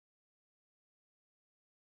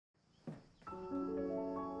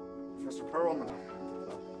Mr. Purlman.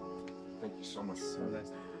 Thank you so much.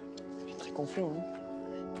 Je suis très confiant, hein?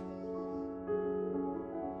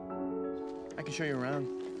 I can show you around.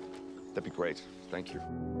 That'd be great. Thank you.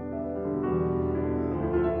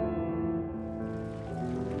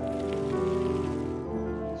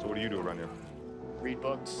 So what do you do around here? Read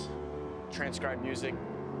books, transcribe music,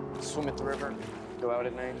 swim at the river, go out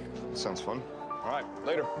at night. Sounds fun. All right,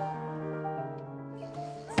 later.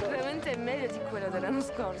 Veramente è meglio di quello dell'anno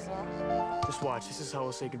scorso. Just watch. This is how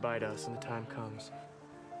we'll say goodbye to us when the time comes.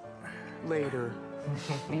 Later.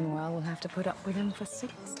 Meanwhile, we'll have to put up with him for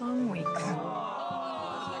 6 long weeks.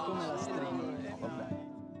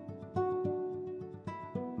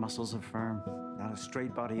 Muscles are firm. Not a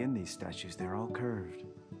straight body in these statues. They're all curved.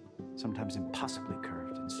 Sometimes impossibly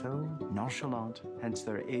curved, and so nonchalant, hence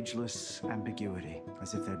their ageless ambiguity,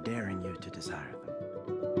 as if they're daring you to desire them.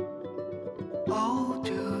 Oh,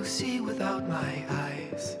 to see without my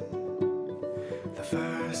eyes, the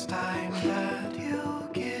first time that you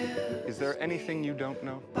give. Is there anything you don't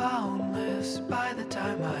know? Boundless by the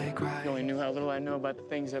time I cry. You only knew how little I know about the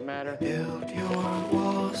things that matter. Build your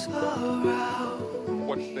walls around.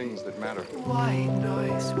 What things that matter? White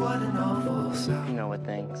noise, what an awful You sound. know what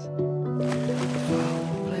things.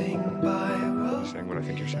 Fumbling by road. Saying what I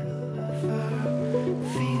think you're saying.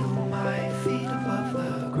 Feel my feet above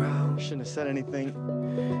the ground. You shouldn't have said anything.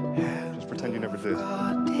 Just pretend you never did.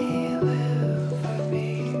 God deliver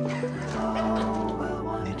me.